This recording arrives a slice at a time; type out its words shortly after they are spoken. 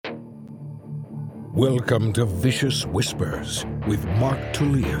Welcome to Vicious Whispers with Mark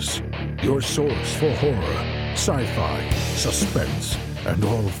Tullius, your source for horror, sci-fi, suspense, and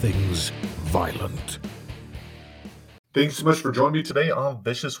all things violent. Thanks so much for joining me today on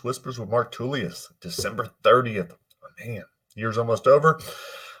Vicious Whispers with Mark Tullius, December 30th. Man, year's almost over.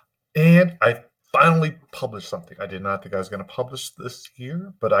 And I finally published something. I did not think I was going to publish this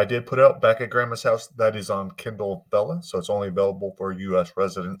year, but I did put it out Back at Grandma's House. That is on Kindle Vella, so it's only available for U.S.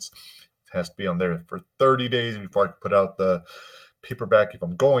 residents. It has to be on there for 30 days before I can put out the paperback if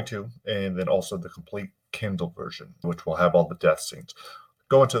I'm going to, and then also the complete Kindle version, which will have all the death scenes.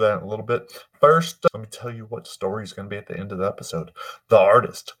 Go into that in a little bit. First, let me tell you what story is going to be at the end of the episode. The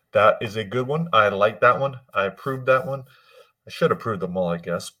Artist. That is a good one. I like that one. I approved that one. I should approve them all, I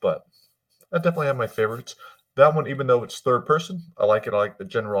guess, but I definitely have my favorites. That one, even though it's third person, I like it. I like the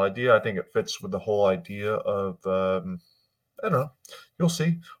general idea. I think it fits with the whole idea of, I don't know. You'll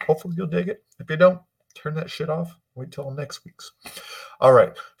see. Hopefully you'll dig it. If you don't, turn that shit off. Wait till next week's. All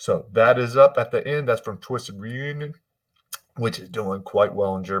right. So that is up at the end. That's from Twisted Reunion, which is doing quite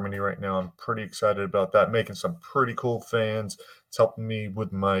well in Germany right now. I'm pretty excited about that, making some pretty cool fans. It's helping me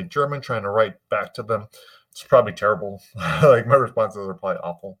with my German, trying to write back to them. It's probably terrible. Like, my responses are probably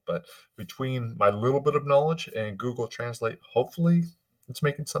awful, but between my little bit of knowledge and Google Translate, hopefully it's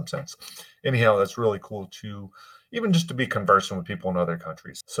making some sense. Anyhow, that's really cool to even just to be conversing with people in other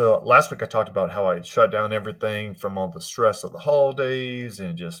countries. So last week I talked about how I shut down everything from all the stress of the holidays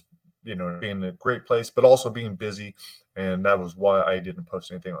and just, being in a great place, but also being busy. And that was why I didn't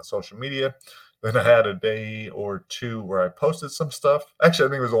post anything on social media. Then I had a day or two where I posted some stuff. Actually, I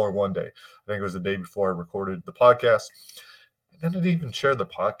think it was only one day. I think it was the day before I recorded the podcast. And I didn't even share the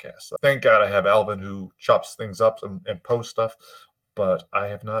podcast. Thank God I have Alvin who chops things up and posts stuff, but I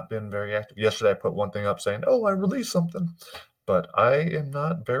have not been very active. Yesterday I put one thing up saying, oh, I released something, but I am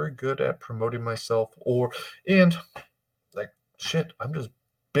not very good at promoting myself and shit, I'm just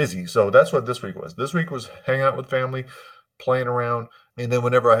busy. So that's what this week was. This week was hanging out with family, playing around. And then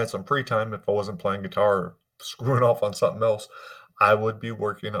whenever I had some free time, if I wasn't playing guitar or screwing off on something else, I would be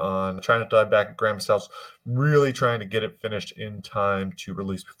working on trying to dive back at Grandma's House, really trying to get it finished in time to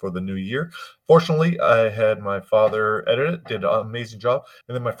release before the new year. Fortunately, I had my father edit it, did an amazing job.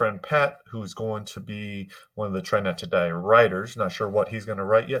 And then my friend Pat, who's going to be one of the Try Not to Die writers, not sure what he's going to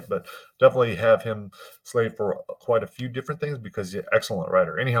write yet, but definitely have him slated for quite a few different things because he's an excellent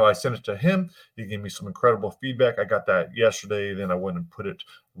writer. Anyhow, I sent it to him. He gave me some incredible feedback. I got that yesterday. Then I went and put it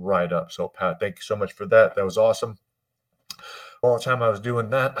right up. So Pat, thank you so much for that. That was awesome. All the time I was doing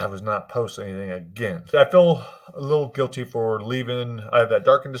that, I was not posting anything again. I feel a little guilty for leaving. I have that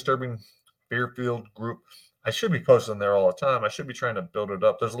Dark and Disturbing Fear-Filled group. I should be posting there all the time. I should be trying to build it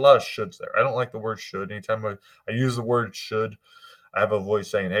up. There's a lot of shoulds there. I don't like the word should. Anytime I use the word should, I have a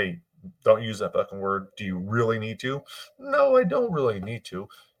voice saying, hey, don't use that fucking word. Do you really need to? No, I don't really need to.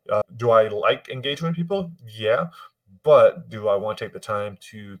 Do I like engagement with people? Yeah. But do I want to take the time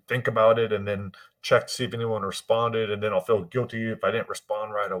to think about it and then check to see if anyone responded? And then I'll feel guilty if I didn't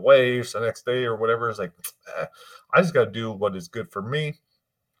respond right away. So the next day or whatever, it's like, I just got to do what is good for me.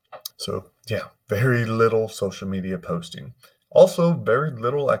 So yeah, very little social media posting. Also, very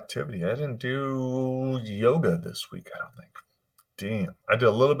little activity. I didn't do yoga this week, I don't think. Damn. I did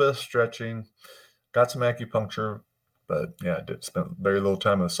a little bit of stretching, got some acupuncture, but yeah, I did spend very little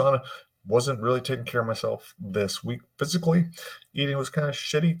time in the sauna. Wasn't really taking care of myself this week physically. Eating was kind of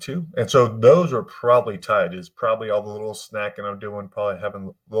shitty too. And so those are probably tied. Is probably all the little snacking I'm doing, probably having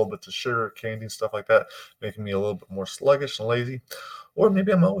a little bits of sugar, candy, stuff like that, making me a little bit more sluggish and lazy. Or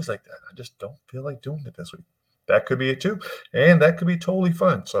maybe I'm always like that. I just don't feel like doing it this week. That could be it too. And that could be totally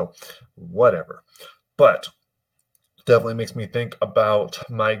fun. So whatever. But definitely makes me think about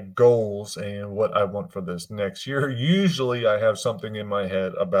my goals and what I want for this next year. Usually I have something in my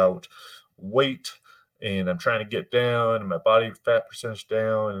head about weight and I'm trying to get down and my body fat percentage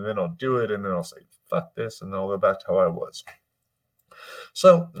down, and then I'll do it and then I'll say, fuck this, and then I'll go back to how I was.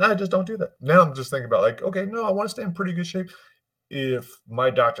 So I just don't do that. Now I'm just thinking about like, okay, no, I want to stay in pretty good shape. If my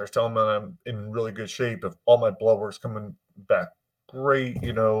doctor is telling me I'm in really good shape, if all my blood work's coming back great,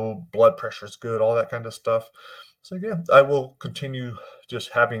 blood pressure is good, all that kind of stuff. So yeah, I will continue just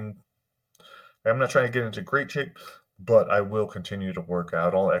having, I'm not trying to get into great shape, but I will continue to work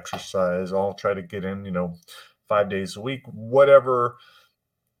out. I'll exercise. I'll try to get in, 5 days a week, whatever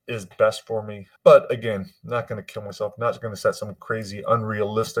is best for me. But again, not going to kill myself, not going to set some crazy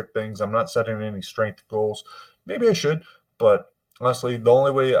unrealistic things. I'm not setting any strength goals. Maybe I should, but honestly, the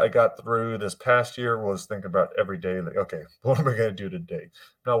only way I got through this past year was thinking about every day, like, okay, what am I going to do today?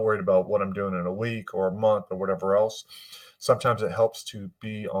 I'm not worried about what I'm doing in a week or a month or whatever else. Sometimes it helps to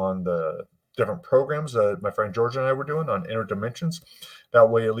be on the different programs that my friend George and I were doing on Inner Dimensions. That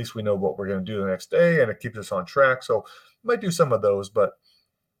way, at least we know what we're going to do the next day, and it keeps us on track. So might do some of those. But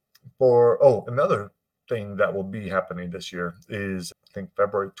another thing that will be happening this year is, I think,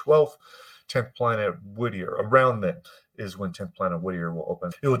 February 12th, 10th Planet Whittier. Around then is when 10th Planet Whittier will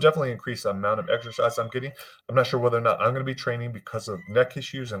open. It will definitely increase the amount of exercise I'm getting. I'm not sure whether or not I'm going to be training because of neck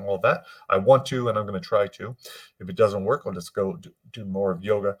issues and all that. I want to, and I'm going to try to. If it doesn't work, I'll just go do more of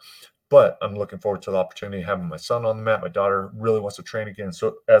yoga. But I'm looking forward to the opportunity of having my son on the mat. My daughter really wants to train again,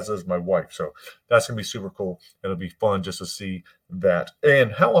 so as is my wife. So that's going to be super cool. It'll be fun just to see that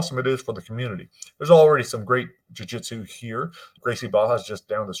and how awesome it is for the community. There's already some great jiu-jitsu here. Gracie Baja is just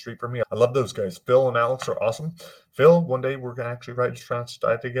down the street from me. I love those guys. Phil and Alex are awesome. Phil, one day we're going to actually ride Try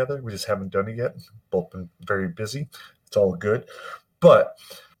together. We just haven't done it yet. Both been very busy. It's all good. But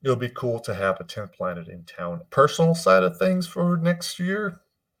it'll be cool to have a 10th Planet in town. Personal side of things for next year,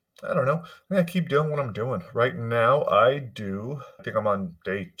 I don't know. I'm going to keep doing what I'm doing. Right now, I think I'm on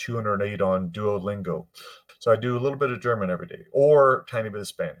day 208 on Duolingo. So I do a little bit of German every day or a tiny bit of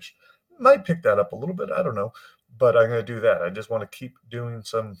Spanish. Might pick that up a little bit. I don't know. But I'm going to do that. I just want to keep doing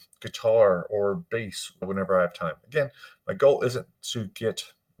some guitar or bass whenever I have time. Again, my goal isn't to get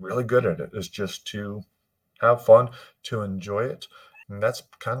really good at it. It's just to have fun, to enjoy it. And that's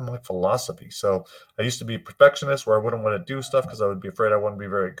kind of my philosophy. So I used to be a perfectionist where I wouldn't want to do stuff because I would be afraid I wouldn't be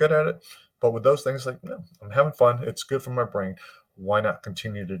very good at it. But with those things, like, no, I'm having fun. It's good for my brain. Why not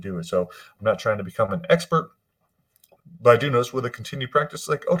continue to do it? So I'm not trying to become an expert. But I do notice with a continued practice,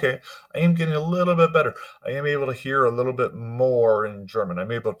 like, okay, I am getting a little bit better. I am able to hear a little bit more in German.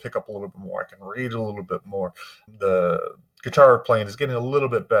 I'm able to pick up a little bit more. I can read a little bit more. The guitar playing is getting a little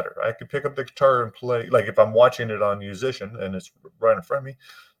bit better. I could pick up the guitar and play, like if I'm watching it on Musician and it's right in front of me,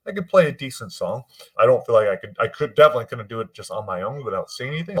 I could play a decent song. I don't feel like I could definitely couldn't do it just on my own without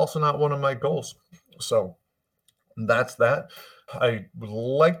seeing anything. Also not one of my goals. So that's that. I would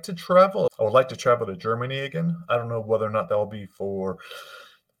like to travel. I would like to travel to Germany again. I don't know whether or not that will be for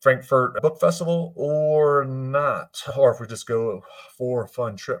Frankfurt Book Festival or not, or if we just go for a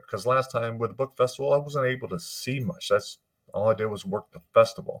fun trip. Because last time with the book festival, I wasn't able to see much. That's all I did was work the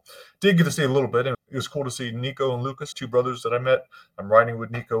festival. Did get to see a little bit, and it was cool to see Nico and Lucas, two brothers that I met. I'm riding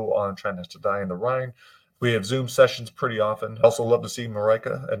with Nico on Try Not to Die in the Rhine. We have Zoom sessions pretty often. Also love to see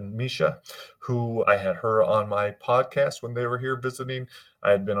Marika and Misha, who I had her on my podcast when they were here visiting. I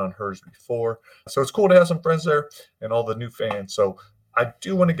had been on hers before. So it's cool to have some friends there and all the new fans. So I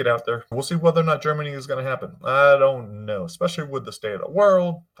do want to get out there. We'll see whether or not Germany is going to happen. I don't know, especially with the state of the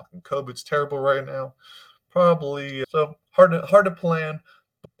world. Fucking COVID's terrible right now. Probably. So hard to plan.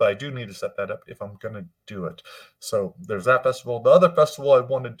 But I do need to set that up if I'm going to do it. So there's that festival. The other festival I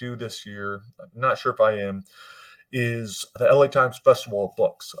want to do this year, I'm not sure if I am, is the LA Times Festival of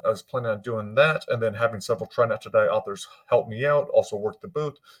Books. I was planning on doing that and then having several Try Not to Die authors help me out, also work the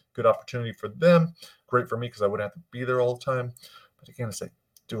booth. Good opportunity for them. Great for me because I wouldn't have to be there all the time. But again, it's like,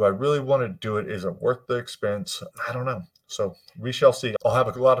 do I really want to do it? Is it worth the expense? I don't know. So we shall see. I'll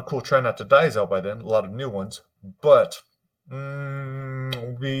have a lot of cool Try Not to Dies out by then, a lot of new ones. But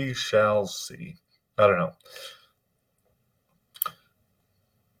we shall see. I don't know.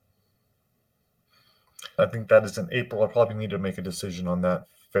 I think that is in April. I probably need to make a decision on that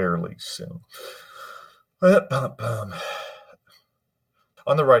fairly soon. On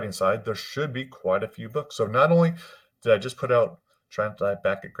the writing side, there should be quite a few books. So not only did I just put out Try Not to Die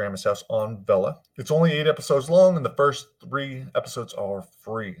back at Grandma's house on Vella. It's only 8 episodes long, and the first 3 episodes are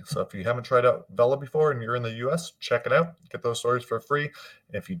free. So if you haven't tried out Vella before and you're in the U.S., check it out. Get those stories for free.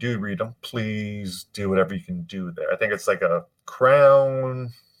 And if you do read them, please do whatever you can do there. I think it's like a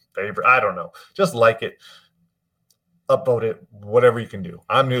Crown favorite. I don't know. Just like it. Upvote it, whatever you can do.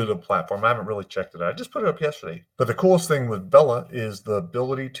 I'm new to the platform. I haven't really checked it out. I just put it up yesterday. But the coolest thing with Vella is the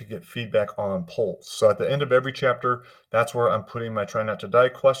ability to get feedback on polls. So at the end of every chapter, that's where I'm putting my Try Not to Die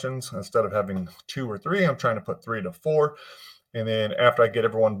questions. Instead of having 2 or 3, I'm trying to put 3 to 4. And then after I get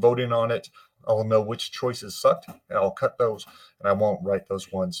everyone voting on it, I'll know which choices sucked, and I'll cut those, and I won't write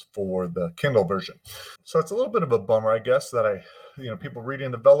those ones for the Kindle version. So it's a little bit of a bummer, I guess, that people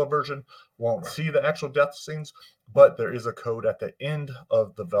reading the Vella version won't see the actual death scenes, but there is a code at the end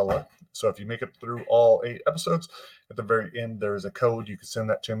of the Vella. So if you make it through all 8 episodes, at the very end, there is a code. You can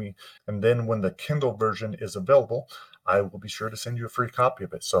send that to me. And then when the Kindle version is available, I will be sure to send you a free copy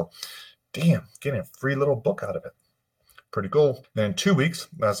of it. So, damn, getting a free little book out of it. Pretty cool. Then in 2 weeks,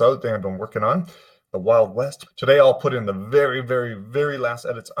 that's the other thing I've been working on, the Wild West. Today, I'll put in the very, very, very last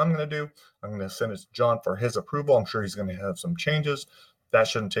edits I'm going to do. I'm going to send it to John for his approval. I'm sure he's going to have some changes. that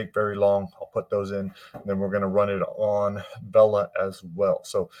shouldn't take very long. I'll put those in, and then we're going to run it on Bella as well.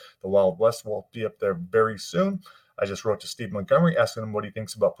 So the Wild West will be up there very soon. I just wrote to Steve Montgomery asking him what he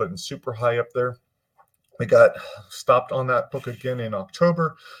thinks about putting Super High up there. We got stopped on that book again in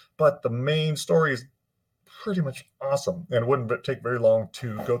October, but the main story is pretty much awesome, and it wouldn't take very long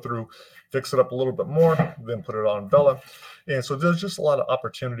to go through, fix it up a little bit more, then put it on Bella. And so there's just a lot of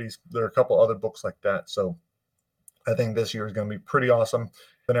opportunities. There are a couple other books like that. So I think this year is going to be pretty awesome.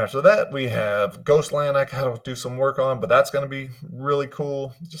 Then after that, we have Ghostland I got to do some work on, but that's going to be really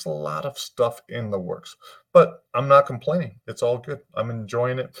cool. Just a lot of stuff in the works. But I'm not complaining. It's all good. I'm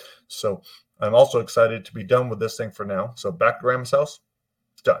enjoying it. So I'm also excited to be done with this thing for now. So back to Grandma's house,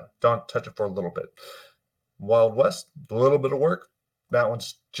 done. Don't touch it for a little bit. Wild West, a little bit of work. That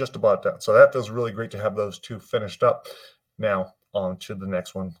one's just about done. So that feels really great to have those two finished up. Now on to the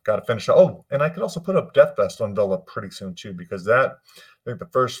next one. Got to finish. Oh, and I could also put up Death Fest on Bella pretty soon too, because I think the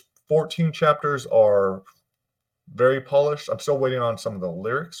first 14 chapters are very polished. I'm still waiting on some of the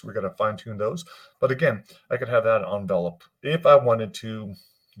lyrics. We got to fine tune those. But again, I could have that on Bella if I wanted to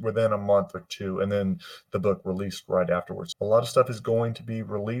within a month or two, and then the book released right afterwards. A lot of stuff is going to be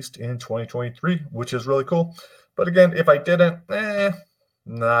released in 2023, which is really cool. But again, if I didn't,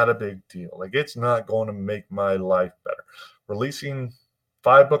 not a big deal. Like, it's not going to make my life better. Releasing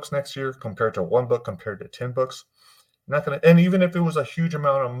 5 books next year compared to 1 book compared to 10 books, not gonna. And even if it was a huge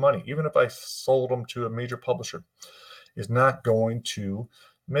amount of money, even if I sold them to a major publisher, is not going to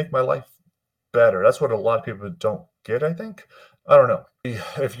make my life better. That's what a lot of people don't get, I think. I don't know.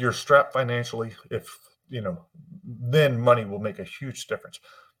 If you're strapped financially, then money will make a huge difference.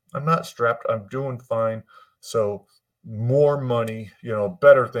 I'm not strapped. I'm doing fine. So more money,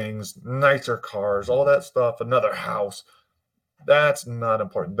 better things, nicer cars, all that stuff, another house, that's not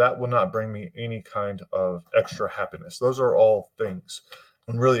important. That will not bring me any kind of extra happiness. Those are all things.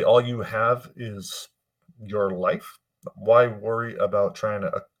 And really, all you have is your life. Why worry about trying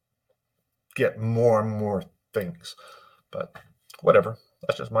to get more and more things? But whatever.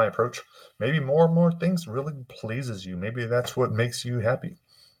 That's just my approach. Maybe more and more things really pleases you. Maybe that's what makes you happy.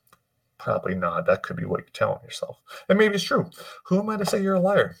 Probably not. That could be what you're telling yourself. And maybe it's true. Who am I to say you're a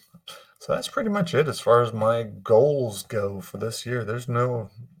liar? So that's pretty much it as far as my goals go for this year. There's no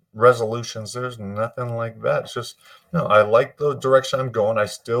resolutions. There's nothing like that. It's just, I like the direction I'm going. I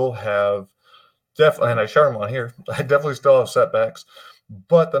still have and I share them on here. I definitely still have setbacks.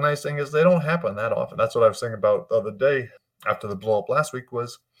 But the nice thing is they don't happen that often. That's what I was thinking about the other day after the blow up last week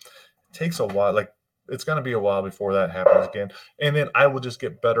was it takes a while. Like, it's going to be a while before that happens again. And then I will just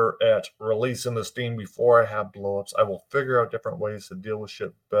get better at releasing the steam before I have blowups. I will figure out different ways to deal with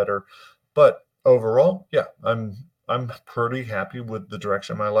shit better. But overall, yeah, I'm pretty happy with the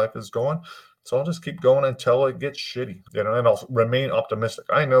direction my life is going. So I'll just keep going until it gets shitty, and I'll remain optimistic.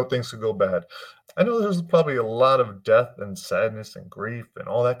 I know things could go bad. I know there's probably a lot of death and sadness and grief and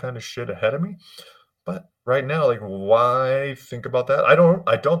all that kind of shit ahead of me. But right now, like, why think about that? I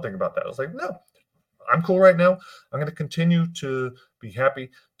don't think about that. I was like, no, I'm cool right now. I'm going to continue to be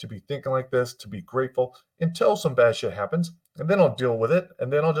happy, to be thinking like this, to be grateful until some bad shit happens. And then I'll deal with it.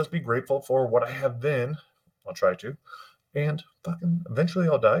 And then I'll just be grateful for what I have then. I'll try to. And fucking eventually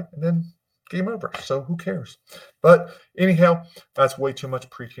I'll die. And then game over. So who cares? But anyhow, that's way too much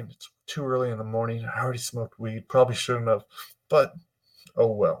preaching. It's too early in the morning. I already smoked weed. Probably shouldn't have. But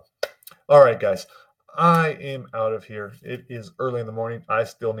oh well. All right, guys. I am out of here. It is early in the morning. I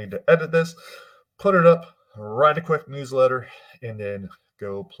still need to edit this, put it up, write a quick newsletter, and then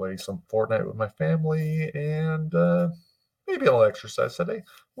go play some Fortnite with my family, and maybe I'll exercise today.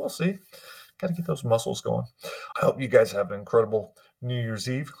 We'll see. Got to get those muscles going. I hope you guys have an incredible New Year's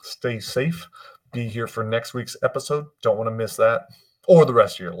Eve. Stay safe. Be here for next week's episode. Don't want to miss that, or the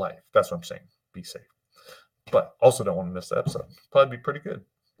rest of your life. That's what I'm saying. Be safe. But also don't want to miss the episode. Probably be pretty good.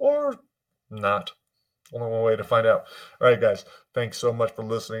 Or not. Only one way to find out. All right, guys. Thanks so much for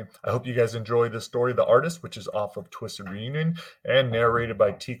listening. I hope you guys enjoy this story, The Artist, which is off of Twisted Reunion and narrated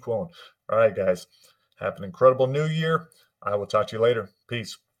by T. Quone. All right, guys. Have an incredible new year. I will talk to you later.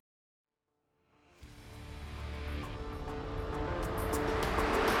 Peace.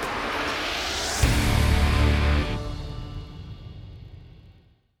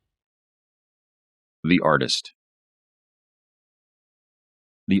 The Artist.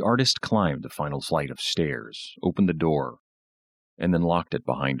 The artist climbed the final flight of stairs, opened the door, and then locked it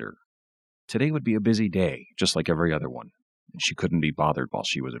behind her. Today would be a busy day, just like every other one, and she couldn't be bothered while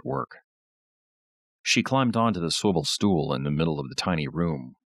she was at work. She climbed onto the swivel stool in the middle of the tiny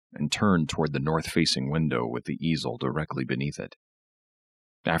room and turned toward the north-facing window with the easel directly beneath it.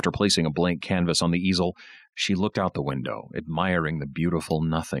 After placing a blank canvas on the easel, she looked out the window, admiring the beautiful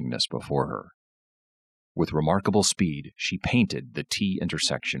nothingness before her. With remarkable speed, she painted the T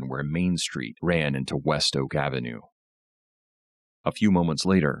intersection where Main Street ran into West Oak Avenue. A few moments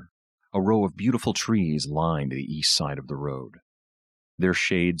later, a row of beautiful trees lined the east side of the road. Their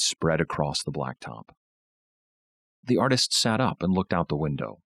shade spread across the blacktop. The artist sat up and looked out the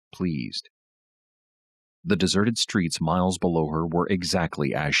window, pleased. The deserted streets miles below her were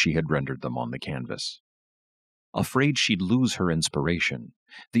exactly as she had rendered them on the canvas. Afraid she'd lose her inspiration,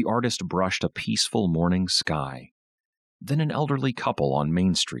 the artist brushed a peaceful morning sky, then an elderly couple on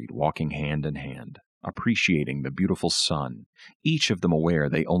Main Street walking hand in hand, appreciating the beautiful sun, each of them aware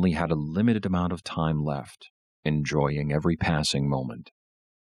they only had a limited amount of time left, enjoying every passing moment.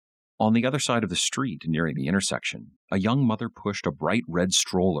 On the other side of the street, nearing the intersection, a young mother pushed a bright red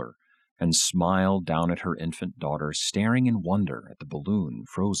stroller and smiled down at her infant daughter, staring in wonder at the balloon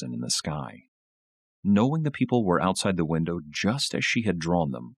frozen in the sky. Knowing the people were outside the window just as she had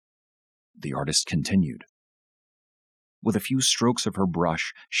drawn them, the artist continued. With a few strokes of her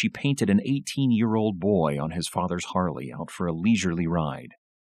brush, she painted an 18-year-old boy on his father's Harley out for a leisurely ride.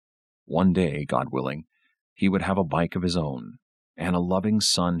 One day, God willing, he would have a bike of his own, and a loving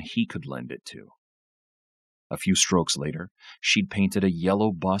son he could lend it to. A few strokes later, she'd painted a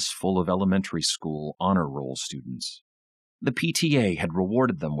yellow bus full of elementary school honor roll students. The PTA had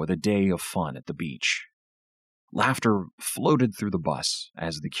rewarded them with a day of fun at the beach. Laughter floated through the bus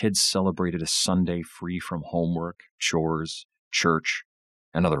as the kids celebrated a Sunday free from homework, chores, church,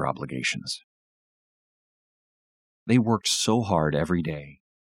 and other obligations. They worked so hard every day,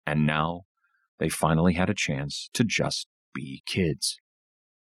 and now they finally had a chance to just be kids.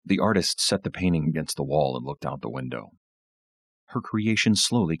 The artist set the painting against the wall and looked out the window. Her creation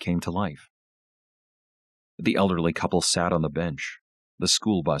slowly came to life. The elderly couple sat on the bench. The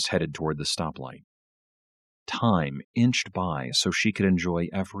school bus headed toward the stoplight. Time inched by so she could enjoy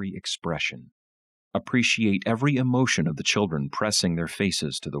every expression, appreciate every emotion of the children pressing their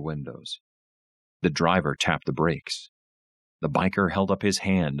faces to the windows. The driver tapped the brakes. The biker held up his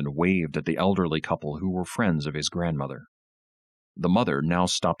hand and waved at the elderly couple who were friends of his grandmother. The mother now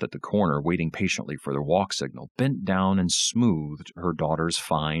stopped at the corner, waiting patiently for their walk signal, bent down and smoothed her daughter's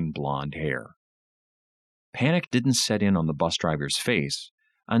fine blonde hair. Panic didn't set in on the bus driver's face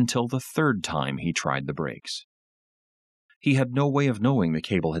until the third time he tried the brakes. He had no way of knowing the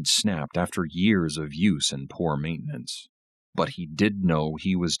cable had snapped after years of use and poor maintenance, but he did know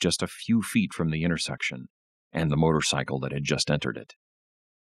he was just a few feet from the intersection and the motorcycle that had just entered it.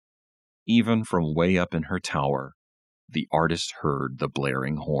 Even from way up in her tower, the artist heard the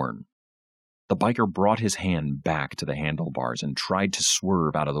blaring horn. The biker brought his hand back to the handlebars and tried to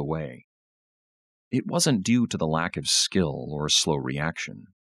swerve out of the way. It wasn't due to the lack of skill or slow reaction,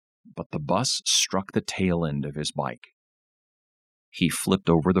 but the bus struck the tail end of his bike. He flipped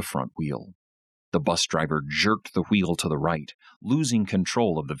over the front wheel. The bus driver jerked the wheel to the right, losing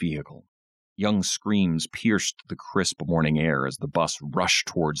control of the vehicle. Young screams pierced the crisp morning air as the bus rushed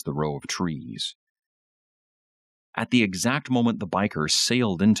towards the row of trees. At the exact moment the biker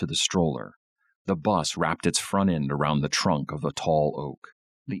sailed into the stroller, the bus wrapped its front end around the trunk of a tall oak.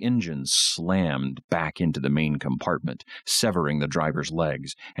 The engine slammed back into the main compartment, severing the driver's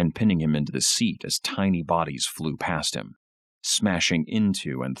legs and pinning him into the seat as tiny bodies flew past him, smashing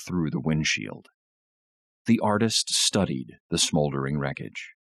into and through the windshield. The artist studied the smoldering wreckage.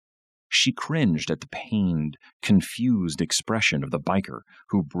 She cringed at the pained, confused expression of the biker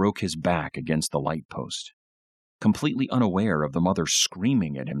who broke his back against the light post, completely unaware of the mother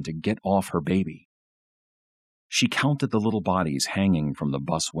screaming at him to get off her baby. She counted the little bodies hanging from the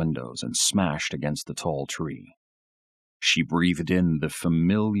bus windows and smashed against the tall tree. She breathed in the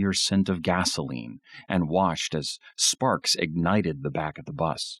familiar scent of gasoline and watched as sparks ignited the back of the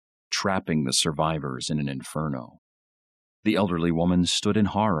bus, trapping the survivors in an inferno. The elderly woman stood in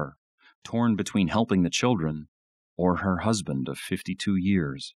horror, torn between helping the children or her husband of 52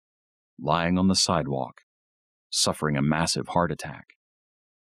 years, lying on the sidewalk, suffering a massive heart attack.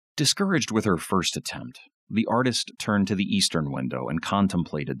 Discouraged with her first attempt, the artist turned to the eastern window and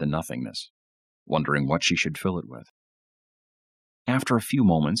contemplated the nothingness, wondering what she should fill it with. After a few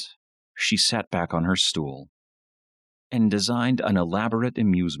moments, she sat back on her stool and designed an elaborate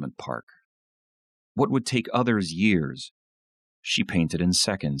amusement park. What would take others years, she painted in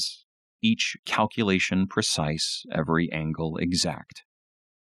seconds, each calculation precise, every angle exact.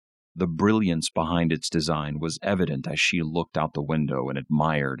 The brilliance behind its design was evident as she looked out the window and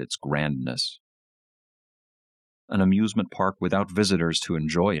admired its grandness. An amusement park without visitors to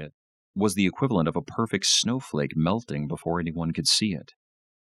enjoy it was the equivalent of a perfect snowflake melting before anyone could see it.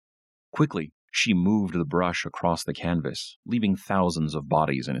 Quickly, she moved the brush across the canvas, leaving thousands of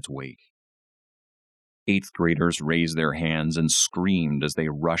bodies in its wake. Eighth graders raised their hands and screamed as they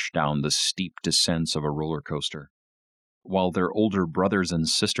rushed down the steep descents of a roller coaster, while their older brothers and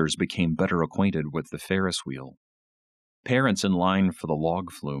sisters became better acquainted with the Ferris wheel. Parents in line for the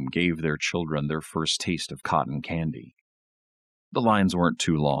log flume gave their children their first taste of cotton candy. The lines weren't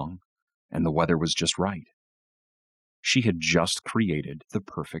too long, and the weather was just right. She had just created the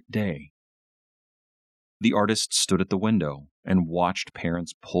perfect day. The artist stood at the window and watched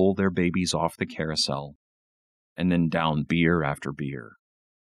parents pull their babies off the carousel and then down beer after beer.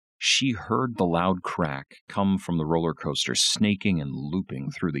 She heard the loud crack come from the roller coaster snaking and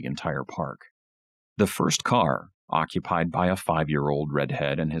looping through the entire park. The first car, occupied by a 5-year-old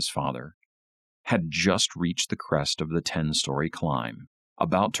redhead and his father, had just reached the crest of the 10-story climb,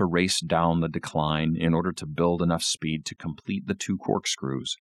 about to race down the decline in order to build enough speed to complete the 2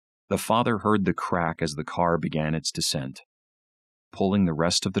 corkscrews. The father heard the crack as the car began its descent, pulling the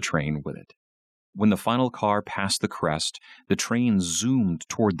rest of the train with it. When the final car passed the crest, the train zoomed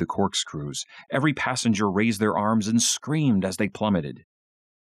toward the corkscrews. Every passenger raised their arms and screamed as they plummeted.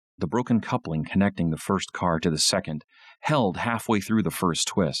 The broken coupling connecting the first car to the second held halfway through the first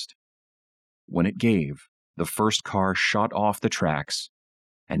twist. When it gave, the first car shot off the tracks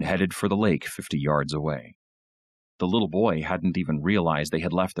and headed for the lake 50 yards away. The little boy hadn't even realized they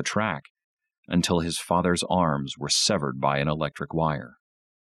had left the track until his father's arms were severed by an electric wire.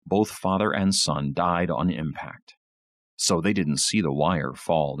 Both father and son died on impact, so they didn't see the wire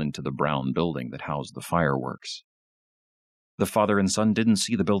fall into the brown building that housed the fireworks. The father and son didn't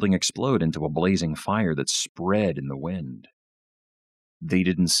see the building explode into a blazing fire that spread in the wind. They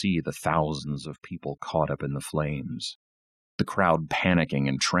didn't see the thousands of people caught up in the flames, the crowd panicking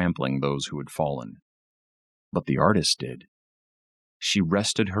and trampling those who had fallen. But the artist did. She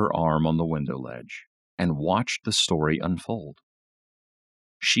rested her arm on the window ledge and watched the story unfold.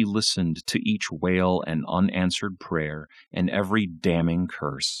 She listened to each wail and unanswered prayer and every damning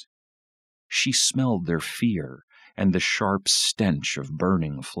curse. She smelled their fear and the sharp stench of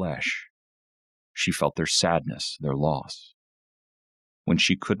burning flesh. She felt their sadness, their loss. When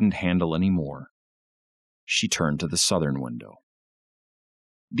she couldn't handle any more, she turned to the southern window.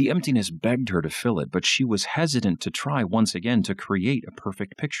 The emptiness begged her to fill it, but she was hesitant to try once again to create a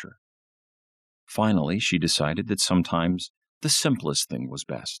perfect picture. Finally, she decided that sometimes the simplest thing was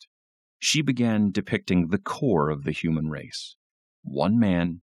best. She began depicting the core of the human race, one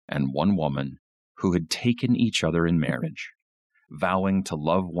man and one woman who had taken each other in marriage, vowing to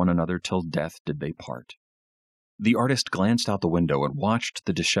love one another till death did they part. The artist glanced out the window and watched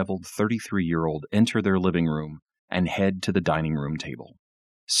the disheveled 33-year-old enter their living room and head to the dining room table.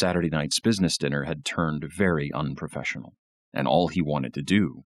 Saturday night's business dinner had turned very unprofessional, and all he wanted to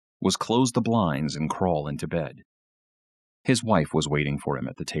do was close the blinds and crawl into bed. His wife was waiting for him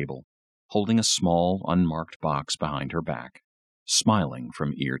at the table, holding a small, unmarked box behind her back, smiling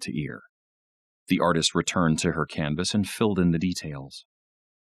from ear to ear. The artist returned to her canvas and filled in the details.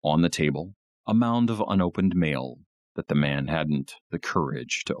 On the table, a mound of unopened mail that the man hadn't the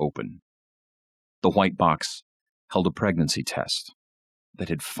courage to open. The white box held a pregnancy test that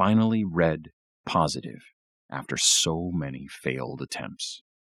had finally read positive after so many failed attempts.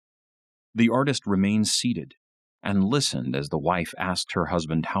 The artist remained seated and listened as the wife asked her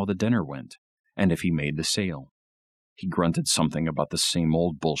husband how the dinner went and if he made the sale. He grunted something about the same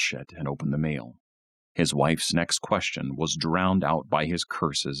old bullshit and opened the mail. His wife's next question was drowned out by his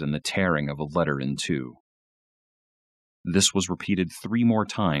curses and the tearing of a letter in two. This was repeated 3 more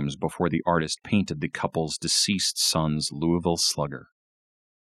times before the artist painted the couple's deceased son's Louisville Slugger.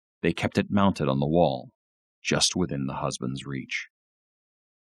 They kept it mounted on the wall, just within the husband's reach.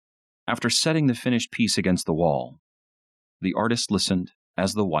 After setting the finished piece against the wall, the artist listened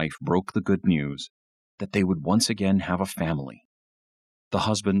as the wife broke the good news that they would once again have a family. The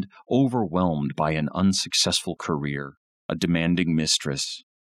husband, overwhelmed by an unsuccessful career, a demanding mistress,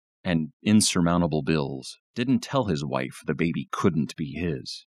 and insurmountable bills, didn't tell his wife the baby couldn't be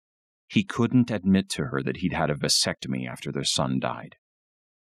his. He couldn't admit to her that he'd had a vasectomy after their son died.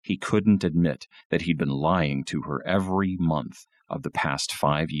 He couldn't admit that he'd been lying to her every month of the past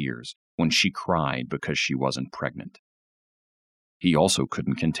 5 years when she cried because she wasn't pregnant. He also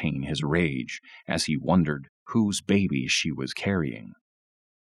couldn't contain his rage as he wondered whose baby she was carrying.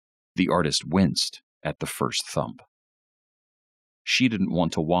 The artist winced at the first thump. She didn't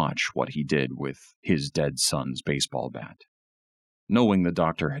want to watch what he did with his dead son's baseball bat. Knowing the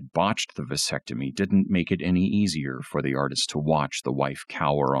doctor had botched the vasectomy didn't make it any easier for the artist to watch the wife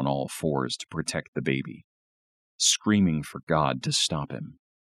cower on all fours to protect the baby, screaming for God to stop him.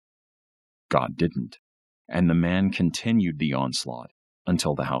 God didn't, and the man continued the onslaught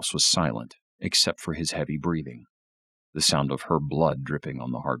until the house was silent, except for his heavy breathing, the sound of her blood dripping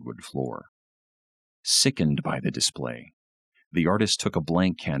on the hardwood floor. Sickened by the display, the artist took a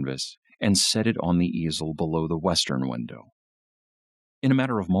blank canvas and set it on the easel below the western window. In a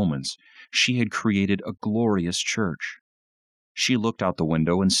matter of moments, she had created a glorious church. She looked out the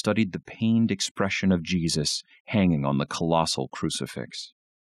window and studied the pained expression of Jesus hanging on the colossal crucifix.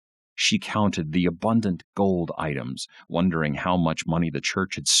 She counted the abundant gold items, wondering how much money the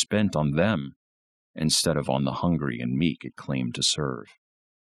church had spent on them, instead of on the hungry and meek it claimed to serve.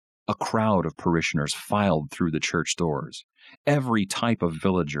 A crowd of parishioners filed through the church doors, every type of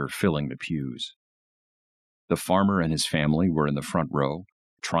villager filling the pews. The farmer and his family were in the front row,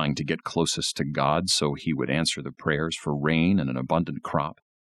 trying to get closest to God so he would answer the prayers for rain and an abundant crop.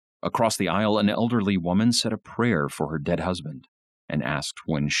 Across the aisle, an elderly woman said a prayer for her dead husband and asked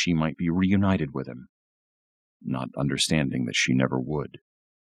when she might be reunited with him, not understanding that she never would.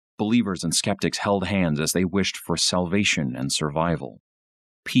 Believers and skeptics held hands as they wished for salvation and survival,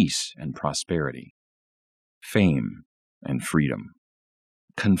 peace and prosperity, fame and freedom.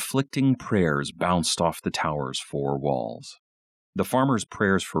 Conflicting prayers bounced off the tower's four walls. The farmer's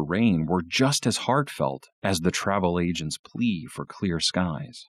prayers for rain were just as heartfelt as the travel agent's plea for clear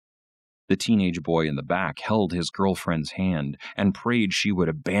skies. The teenage boy in the back held his girlfriend's hand and prayed she would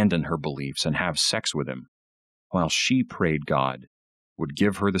abandon her beliefs and have sex with him, while she prayed God would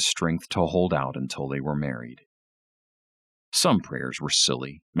give her the strength to hold out until they were married. Some prayers were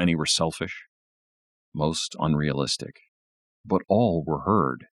silly, many were selfish, most unrealistic, but all were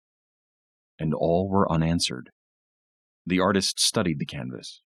heard, and all were unanswered. The artist studied the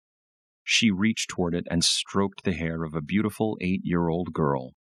canvas. She reached toward it and stroked the hair of a beautiful 8-year-old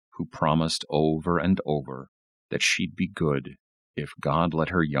girl who promised over and over that she'd be good if God let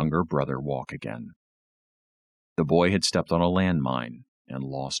her younger brother walk again. The boy had stepped on a landmine and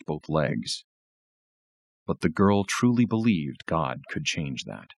lost both legs, but the girl truly believed God could change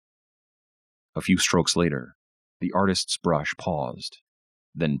that. A few strokes later, the artist's brush paused,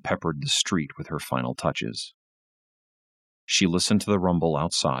 then peppered the street with her final touches. She listened to the rumble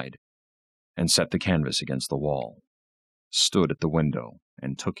outside and set the canvas against the wall, stood at the window,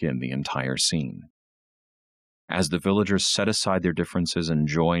 and took in the entire scene. As the villagers set aside their differences and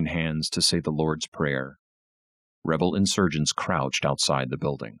joined hands to say the Lord's Prayer, rebel insurgents crouched outside the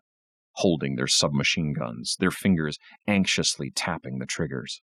building, holding their submachine guns, their fingers anxiously tapping the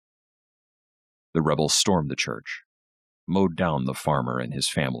triggers. The rebels stormed the church, mowed down the farmer and his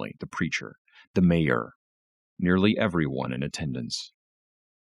family, the preacher, the mayor, nearly everyone in attendance.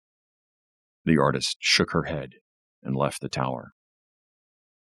 The artist shook her head and left the tower.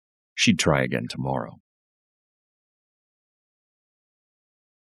 She'd try again tomorrow.